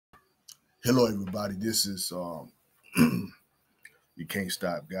Hello, everybody. This is You Can't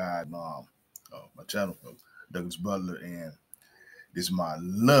Stop God. My channel, Douglas Butler, and this is my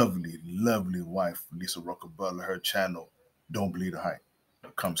lovely, lovely wife, Lisa Rucker Butler. Her channel, Don't Believe the Hype.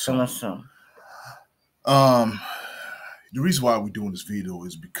 Come soon. Um, the reason why we're doing this video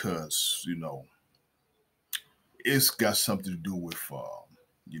is because it's got something to do with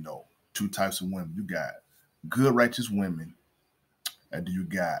two types of women. You got good, righteous women, and then you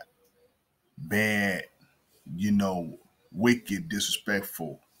got bad, wicked,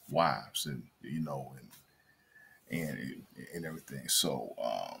 disrespectful wives, and everything. So,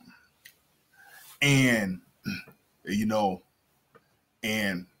 and you know,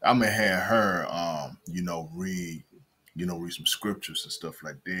 and I'm gonna have her, read some scriptures and stuff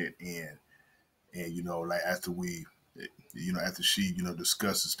like that, and like after she,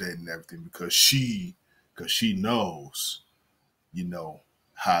 discusses that and everything, because she knows, you know,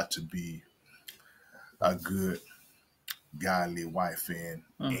 how to be a good godly wife,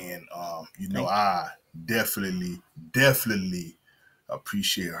 I definitely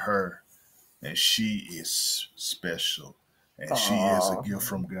appreciate her, and she is special, and she is a gift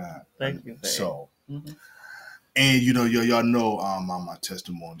from God. Thank you. So, and y'all know my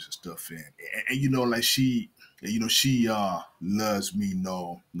testimonies and stuff, and like she loves me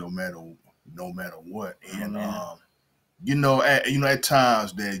no matter what, and at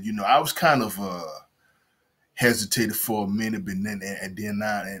times that I was kind of hesitated for a minute, but then the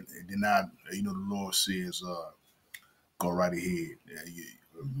Lord says, go right ahead, you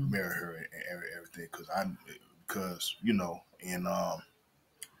marry her and everything, because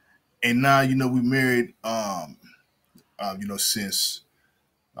and now we married since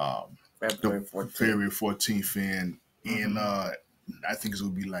February 14th, and I think it's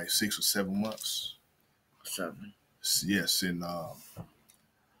gonna be like 6 or 7 months. 7. Yes, and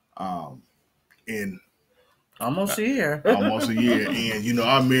almost a year. Almost a year, and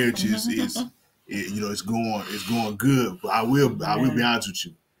our marriage is it's going good. But I will be honest with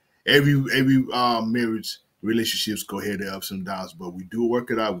you. Every marriage relationships go ahead, there ups and downs, but we do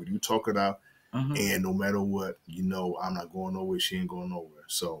work it out. We do talk it out, and no matter what, I'm not going nowhere. She ain't going nowhere.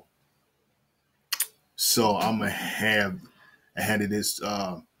 So I'm gonna have this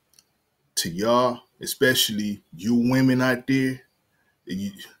to y'all, especially you women out there,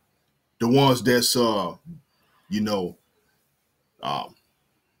 the ones that's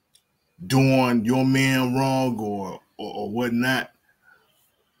doing your man wrong or whatnot.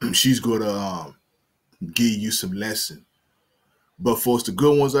 She's gonna give you some lesson. But for us, the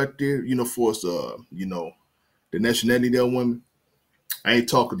good ones out there, for us, the nationality of that women, I ain't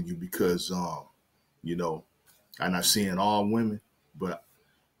talking to you because, I'm not saying all women, but,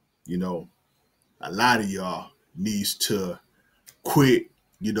 a lot of y'all needs to quit,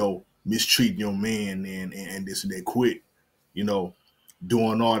 mistreating your man and this and that. Quit,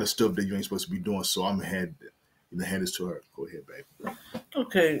 doing all the stuff that you ain't supposed to be doing. So I'm gonna hand this to her. Go ahead, baby.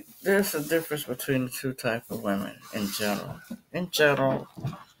 Okay, there's a difference between the two types of women in general. In general,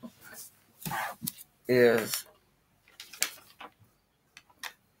 is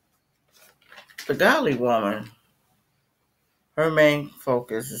the godly woman. Her main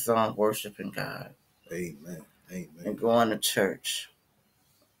focus is on worshiping God. Amen. Amen. And going to church.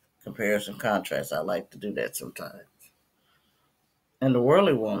 Comparison, contrast. I like to do that sometimes. And the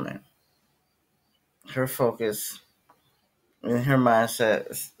worldly woman, her focus and her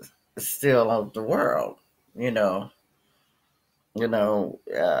mindset is still on the world.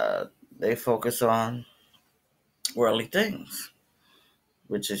 They focus on worldly things,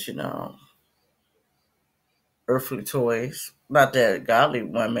 which is, earthly toys. Not that godly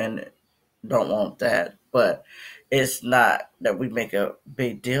women don't want that, but it's not that we make a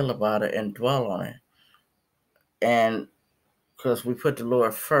big deal about it and dwell on it. And because we put the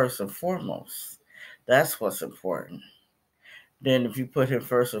Lord first and foremost, that's what's important. Then if you put him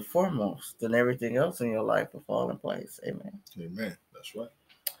first and foremost, then everything else in your life will fall in place. Amen. Amen. That's right.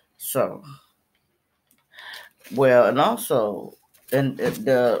 So, and also, and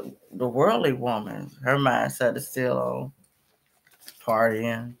the worldly woman, her mindset is still on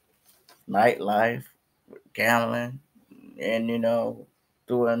partying, nightlife, gambling, and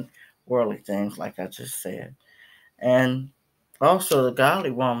doing worldly things like I just said. And also the godly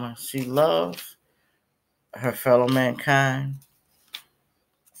woman, she loves her fellow mankind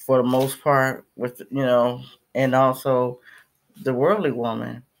for the most part, and also the worldly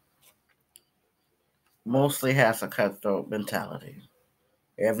woman mostly has a cutthroat mentality.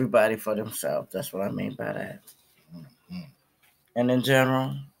 Everybody for themselves. That's what I mean by that. Mm-hmm. And in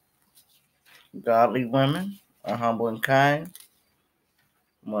general, godly women are humble and kind.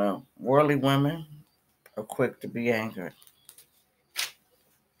 Well, worldly women are quick to be angered.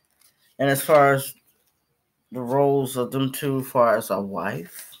 And as far as the roles of them two, as far as a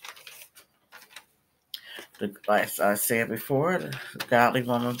wife, like I said before, the godly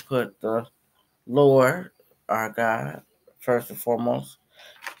woman put the Lord, our God, first and foremost,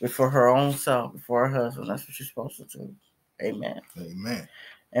 before her own self, before her husband. That's what she's supposed to do. Amen. Amen.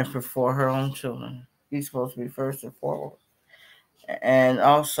 And before her own children. He's supposed to be first and foremost. And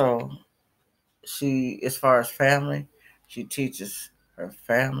also, she, as far as family, she teaches her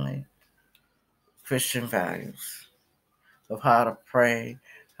family Christian values of how to pray,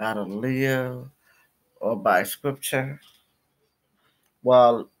 how to live, or by scripture.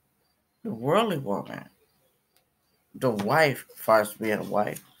 While the worldly woman, the wife, as far as being a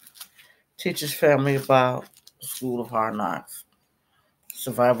wife, teaches family about the school of hard knocks,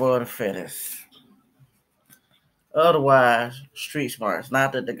 survival of the fittest. Otherwise, street smarts.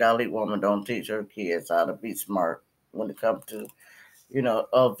 Not that the godly woman don't teach her kids how to be smart when it comes to,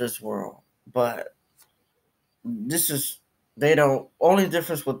 of this world. But this is, they don't, only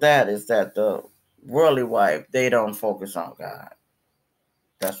difference with that is that the worldly wife, they don't focus on God.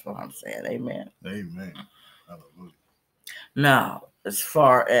 That's what I'm saying. Amen. Amen. Hallelujah. Now, as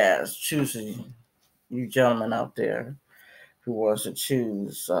far as choosing, you gentlemen out there who wants to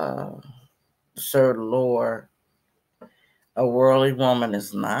choose to serve the Lord, a worldly woman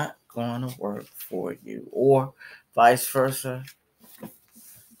is not going to work for you, or vice versa.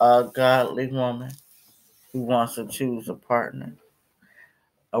 A godly woman who wants to choose a partner,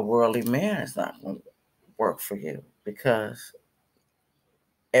 a worldly man is not going to work for you because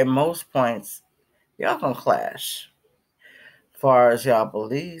at most points y'all gonna clash. Far as y'all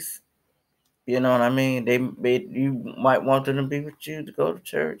beliefs, you know what I mean. You might want them to be with you to go to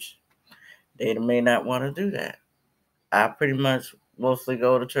church. They may not want to do that. I pretty much mostly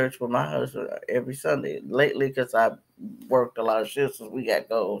go to church with my husband every Sunday lately because I worked a lot of shifts since we got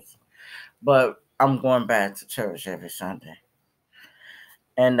goals. But I'm going back to church every Sunday,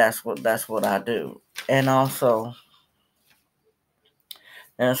 and that's what I do. And also,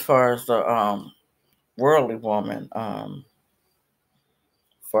 as far as the worldly woman,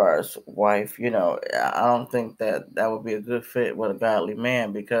 far as wife, I don't think that that would be a good fit with a godly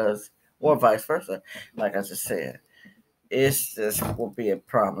man because, or vice versa, like I just said, it's just will be a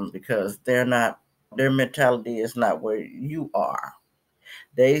problem because their mentality is not where you are.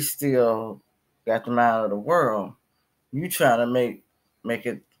 They still got them out of the world. You trying to make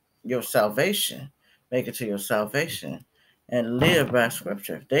it your salvation, make it to your salvation, and live by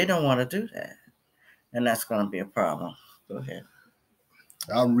scripture. They don't want to do that, and that's going to be a problem. Go ahead.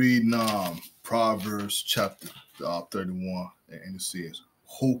 I'm reading Proverbs chapter 31, and it says,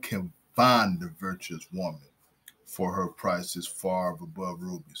 "Who can find the virtuous woman? For her price is far above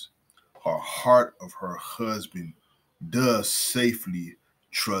rubies. Her heart of her husband does safely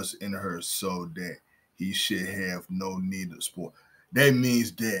trust in her, so that he should have no need of sport." That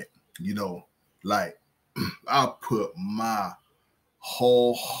means that, you know, like I put my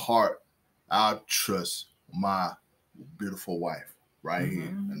whole heart, I trust my beautiful wife right here.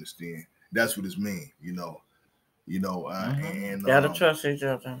 Mm-hmm. Understand? That's what it's mean. Mm-hmm. And Gotta trust each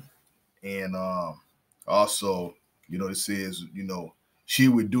other. and also, it says, she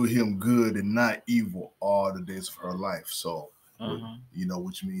would do him good and not evil all the days of her life. So, Mm-hmm.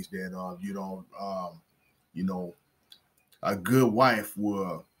 which means that you don't, you know, a good wife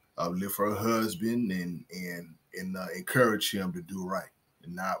will live for her husband and encourage him to do right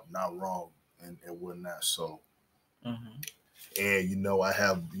and not wrong and whatnot. So, Mm-hmm. and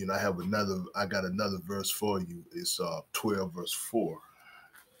I got another verse for you. It's 12 verse 4.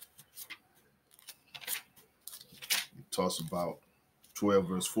 It talks about 12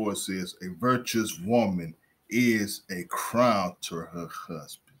 verse 4 says, "A virtuous woman is a crown to her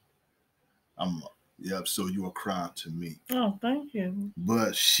husband." I'm Yep, so you a crown to me. Oh, thank you.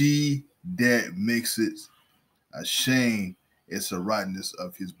 But she that makes it a shame is a rottenness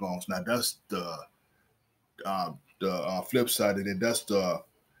of his bones. Now that's the flip side of it. That's the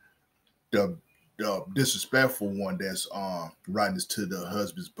disrespectful one, that's rottenness to the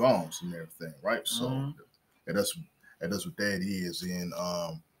husband's bones and everything, right? So Mm-hmm. and that's and that's what that is. And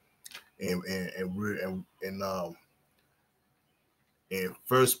we're in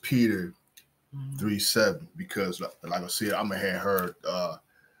First Peter Mm-hmm. 3:7, because like I said, I'm gonna have her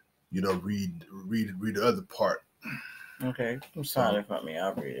read the other part. Okay, you sign So it for me.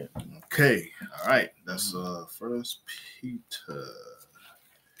 I'll read it. okay, all right, that's Mm-hmm. First Peter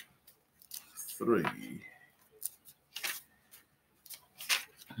 3.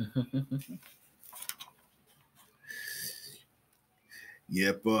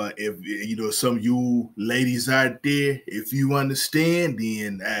 Yep. If some of you ladies out there, if you understand,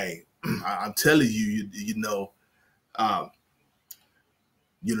 then hey, I'm telling you, um,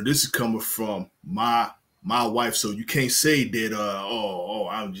 this is coming from my wife, so you can't say that.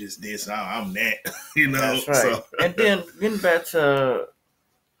 I'm just this, I'm that. That's right. So And then getting back to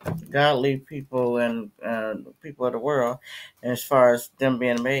godly people and people of the world, and as far as them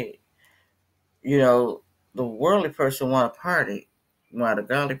being made, you know, the worldly person want to party, while the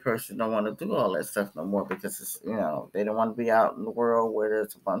godly person don't want to do all that stuff no more because it's they don't want to be out in the world where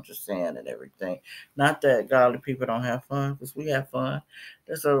there's a bunch of sin and everything. Not that godly people don't have fun, because we have fun.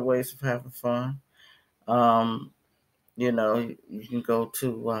 There's other ways of having fun. Um, you can go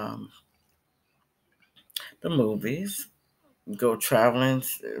to the movies, go traveling,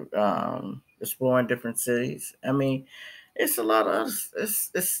 exploring different cities. I mean, it's a lot of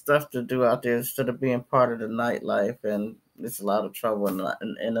it's stuff to do out there instead of being part of the nightlife, and it's a lot of trouble in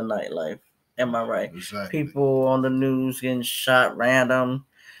the nightlife. Am I right? exactly. People on the news getting shot random.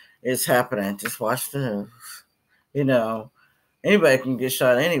 It's happening. Just watch the news. You know, anybody can get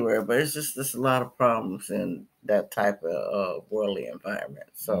shot anywhere, but it's just there's a lot of problems in that type of worldly environment.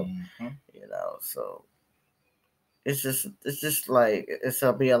 So Hmm. so it's just like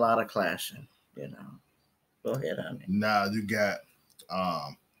it'll be a lot of clashing. You know, go ahead, honey. Now you got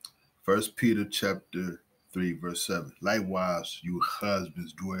um First Peter chapter 3 verse 7. Likewise, you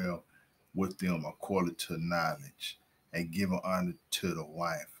husbands dwell with them according to knowledge, and give honor to the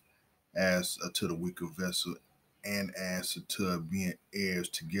wife as to the weaker vessel, and as to being heirs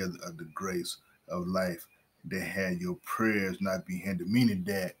together of the grace of life, that had your prayers not be hindered. Meaning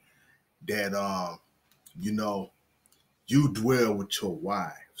that you know you dwell with your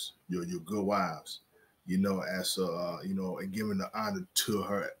wives, your good wives, as and giving the honor to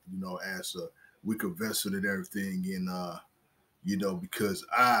her, as a weaker vessel and everything, and because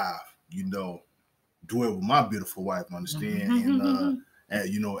I, you know, dwell with my beautiful wife, understand,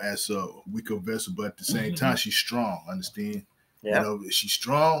 and as a weaker vessel, but at the same time, she's strong, understand. Yeah. She's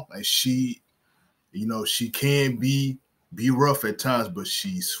strong, and she can be rough at times, but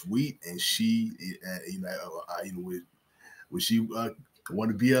she's sweet, and she, when she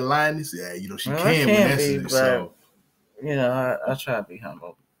want to be a lioness, yeah, she Well, I can when can be, necessary. but So, I try to be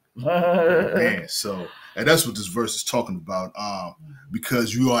humble. man, and that's what this verse is talking about.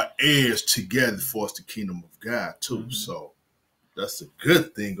 Because you are heirs together for us the kingdom of God too. Mhm. So that's a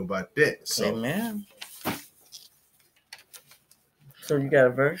good thing about that. So Amen. So you got a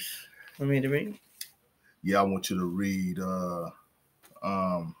verse for me to read? yeah, I want you to read.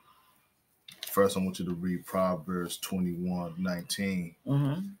 Um, First, I want you to read Proverbs 21:19.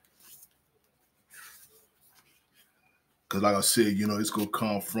 Mm-hmm. Because, like I said, it's gonna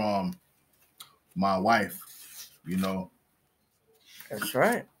come from my wife. 'That's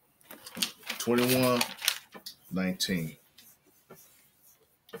right. 21:19,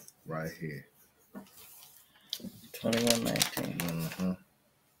 right here. 21:19. Mm-hmm.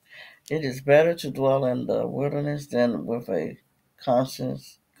 It is better to dwell in the wilderness than with a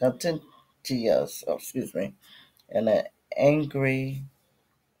conscience contentious, and an angry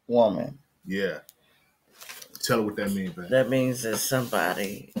woman. Yeah. Tell her what that means, man. That means that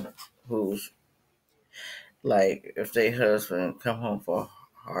somebody who's like, if their husband come home for a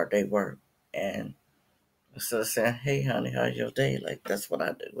hard day work, and instead of saying, "Hey, honey, how's your day?" Like, that's what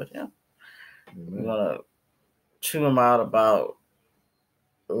I do with him. I'm Amen. gonna chew him out about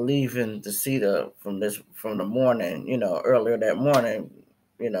leaving the seat up from the morning, earlier that morning,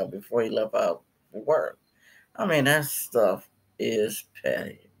 before he left out for work. I mean, that stuff is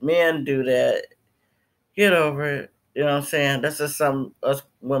petty. Men do that. Get over it. You know what I'm saying? That's just some us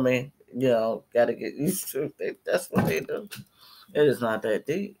women, got to get used to. That's what they do. It is not that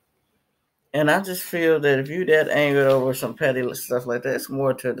deep. And I just feel that if you that angered over some petty stuff like that, it's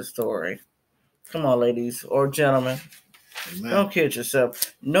more to the story. Come on, ladies or gentlemen, Amen. don't kid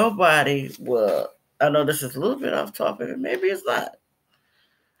yourself. Nobody will. I know this is a little bit off topic, and maybe it's not.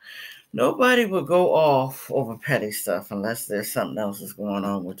 Nobody will go off over petty stuff unless there's something else that's going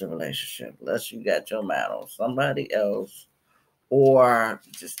on with the relationship. Unless you got your mind on somebody else, or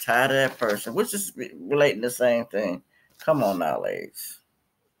just tired of that person, which is relating the same thing. Come on now, ladies.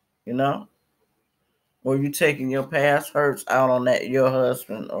 You know, or you taking your past hurts out on that your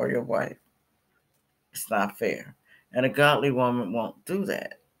husband or your wife. It's not fair. And a godly woman won't do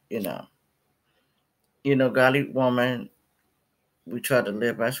that. You know. Godly woman, we try to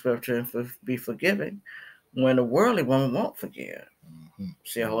live by scripture and be forgiving. When a worldly woman won't forgive, Mm-hmm.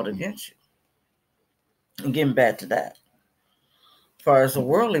 she'll hold Mm-hmm. against you. And getting back to that, as far as a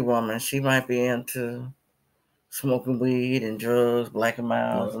worldly woman, she might be into smoking weed and drugs, black and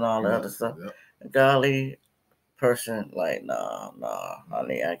miles, Yeah, and all that yeah, other stuff. yeah. A godly person, like, no,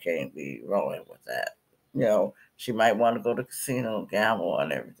 honey, I can't be rolling with that. She might want to go to the casino, gamble,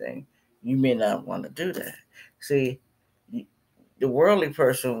 and everything. You may not want to do that. See, the worldly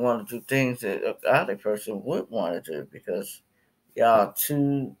person want to do things that a godly person would want to do because y'all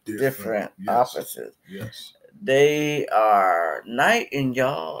two Different. different Yes. opposites. Yes. They are night and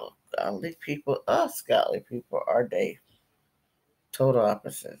y'all godly people. Us godly people are they total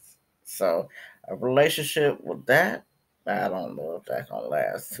opposites. So a relationship with that, I don't know if that's gonna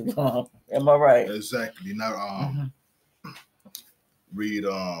last too long. Am I right? Exactly. Now Mm-hmm. read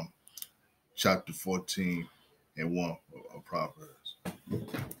chapter 14 and 1 of Proverbs.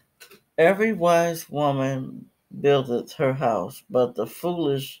 Every wise woman buildeth her house, but the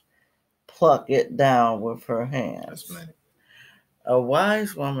foolish pluck it down with her hands. Explain it. A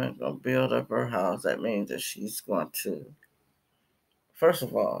wise woman gonna build up her house. That means that she's going to, first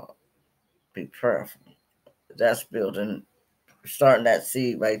of all, be prayerful. That's building, starting that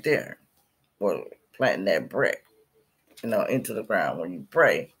seed right there, or planting that brick, into the ground. When you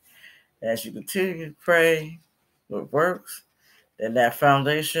pray, as you continue to pray with works, then that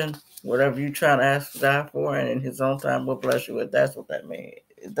foundation, whatever you try to ask God for, and in His own time will bless you with. That's what that means.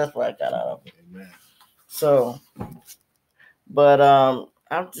 That's what I got out of it. Amen. So, but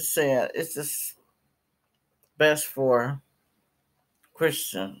I'm just saying, it's just best for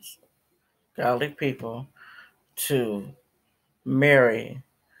Christians, godly people, to marry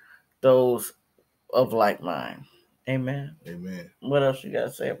those of like mind. Amen. Amen. What else you got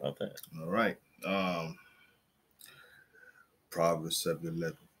to say about that? All right. Um, Proverbs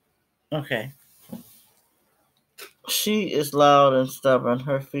 7:11. Okay. She is loud and stubborn.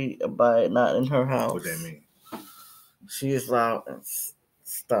 Her feet abide not in her What that house. mean? She is loud and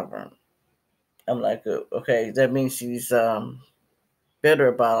stubborn. I'm like, okay, that means she's bitter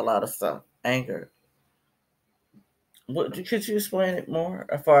about a lot of stuff, anger. What could you explain it more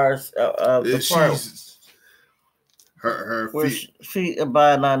as far as the part She's her where feet feet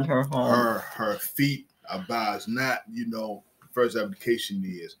abide not in her home? her feet abides not. The first application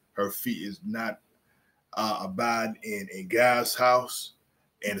is her feet is not abide in God's house.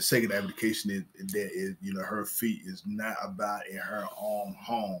 And the second application is that her feet is not abide in her own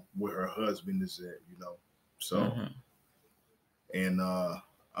home where her husband is at. So Mm-hmm. and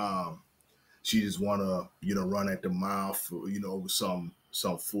she just wanna run at the mouth over some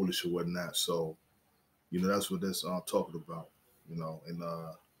foolish or whatnot. So that's what that's talking about.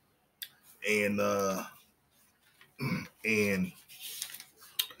 And and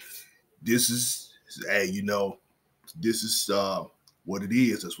this is hey this is what it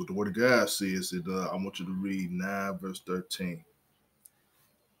is. That's what the word of God says. And I want you to read 9 verse 13.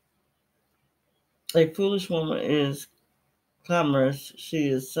 A foolish woman is clamorous. She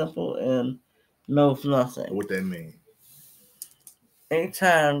is simple and knows nothing. What that mean?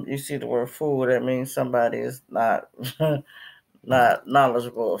 Anytime you see the word fool, that means somebody is not not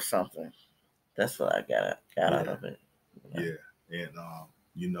knowledgeable of something. That's what I got out Yeah, of it. yeah. And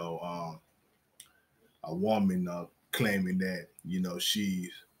a woman claiming that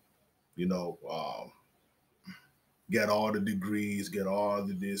she's you know um, got all the degrees, got all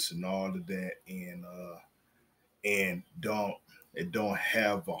of this and all of that, and don't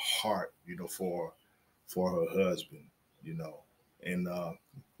have a heart, for her husband, you know, and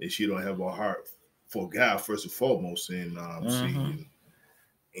she don't have a heart for God first and foremost, and Mm-hmm.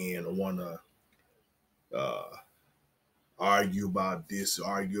 and want to uh, argue about this,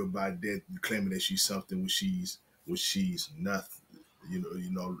 argue about that, claiming that she's something when she's nothing,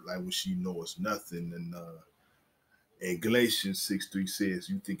 like when she knows nothing, and Galatians 6:3 says,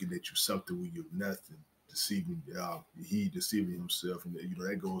 "You thinking that you're something when you're nothing." Deceiving, he deceiving himself, and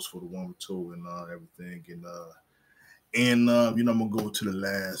that goes for the woman too, and everything, and I'm gonna go to the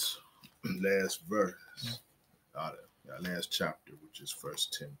last verse, last chapter, which is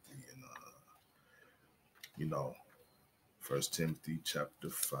First Timothy, and you know, First Timothy chapter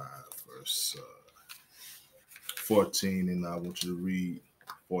 5, verse 14, and I want you to read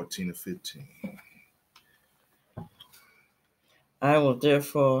 14 and 15. I will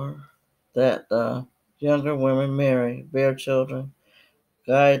therefore that the younger women marry, bear children,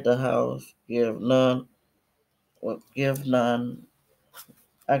 guide the house, give none.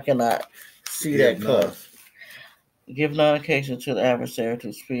 I cannot see Give that none. close. Give none occasion to the adversary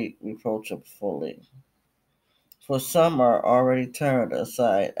to speak reproachfully. For some are already turned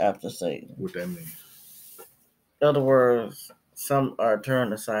aside after Satan. What that mean? In other words, some are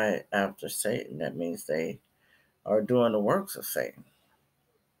turned aside after Satan. That means they are doing the works of Satan.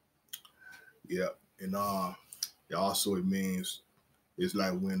 Yeah, and Also, it means it's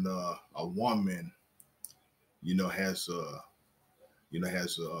like when a woman, has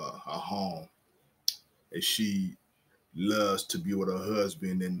a home, and she loves to be with her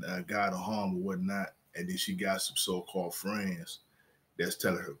husband and got a home or whatnot, and then she got some so-called friends that's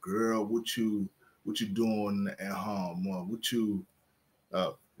telling her, "Girl, what you doing at home? What you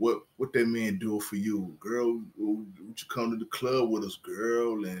what that man do for you, girl? Would you come to the club with us,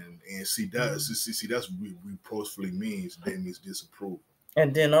 girl?" And see that see that's what reproachfully means. That means disapproval.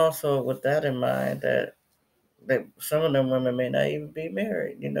 And then also with that in mind, that some of them women may not even be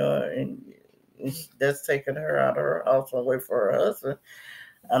married, and that's taking her out of her house and away for her husband.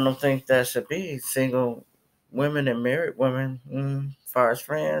 I don't think that should be single women and married women. As far as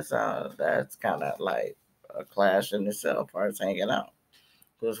friends, that's kind of like a clash in itself. As far as hanging out,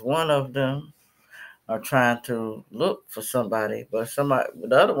 because one of them are trying to look for somebody, but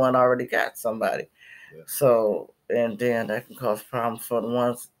the other one already got somebody. Yeah. So, and then that can cause problems for the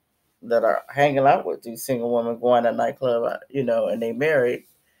ones that are hanging out with these single women going to nightclub, and they married.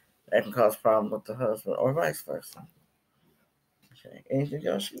 That can cause problems with the husband or vice versa. Okay. Anything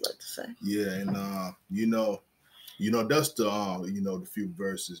else you'd like to say? Yeah, and that's the the few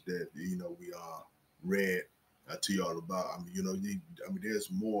verses that we read to y'all about. I mean,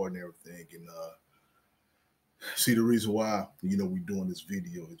 there's more and everything, and see the reason why we doing this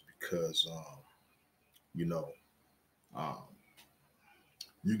video is because you know um,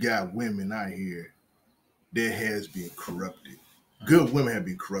 you got women out here that has been corrupted. Good women have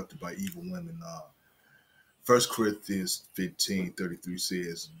been corrupted by evil women. First Corinthians 15:33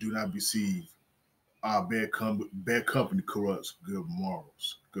 says, "Do not deceive. Bad company corrupts good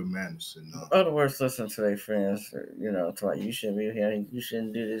morals, good manners." And In other words, listen to their friends. To like, you shouldn't be here. You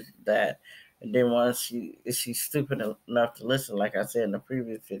shouldn't do this, that. And then once she's stupid enough to listen, like I said in the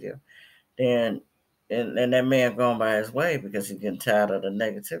previous video, then and that man going by his way because he's getting tired of the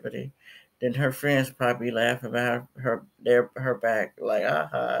negativity, then her friends probably laughing about her back like,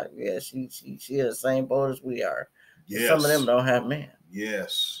 aha, yeah, she is the same boat as we are. And some of them yes, don't have men.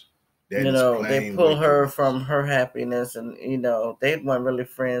 yes, that is They plain pull her wickedness. from her happiness, and they weren't really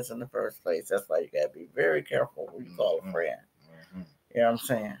friends in the first place. That's why you gotta be very careful who you call a Mhm, friend. mhm. You know what I'm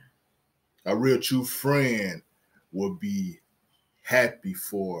saying? A real true friend will be happy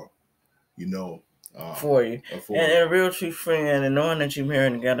for you know For you. for And you. a real true friend, and knowing that you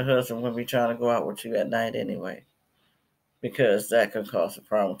married and got a husband, will be trying to go out with you at night anyway, because that could cause a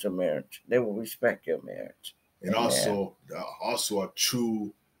problem with your marriage. They will respect your marriage. And Amen. also a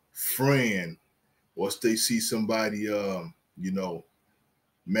true friend, once they see somebody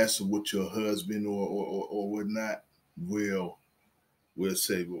messing with your husband or whatnot, will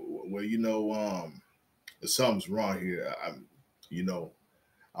say, well, something's wrong here. You know,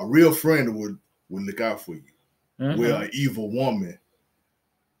 a real friend would look out for you. Where Mm-hmm. an evil woman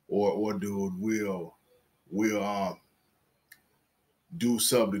or dude will do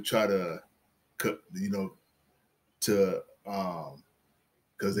something to try to to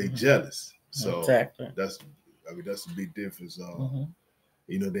because they jealous. Mm-hmm. So Exactly. that's that's a big difference. Mm-hmm.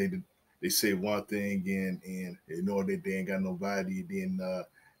 You know they say one thing and that they ain't got nobody. Then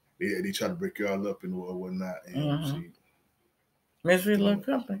they try to break you all up and whatnot. And Mm-hmm. see, Misery you love know,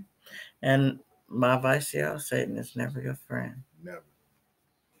 company. And my advice to y'all, Satan is never your friend. never.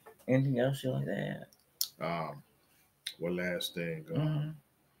 Anything else you like to add? Um, one last thing. Mm-hmm.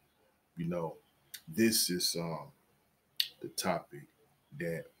 You know, this is the topic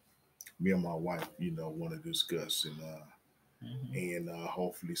that me and my wife, want to discuss, Mm-hmm. and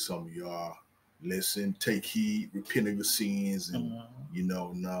hopefully some of y'all listen, take heed, repent of your sins, and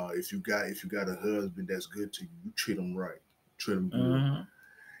nah, if you got a husband that's good to you, you treat him right, treat him good. Mm-hmm.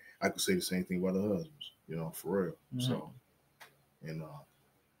 I could say the same thing about the husbands, for real. Mm-hmm. So, and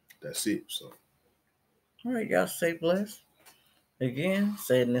that's it. So, All right, y'all stay blessed. Again,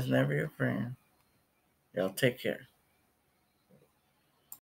 Satan is never your friend. Y'all take care.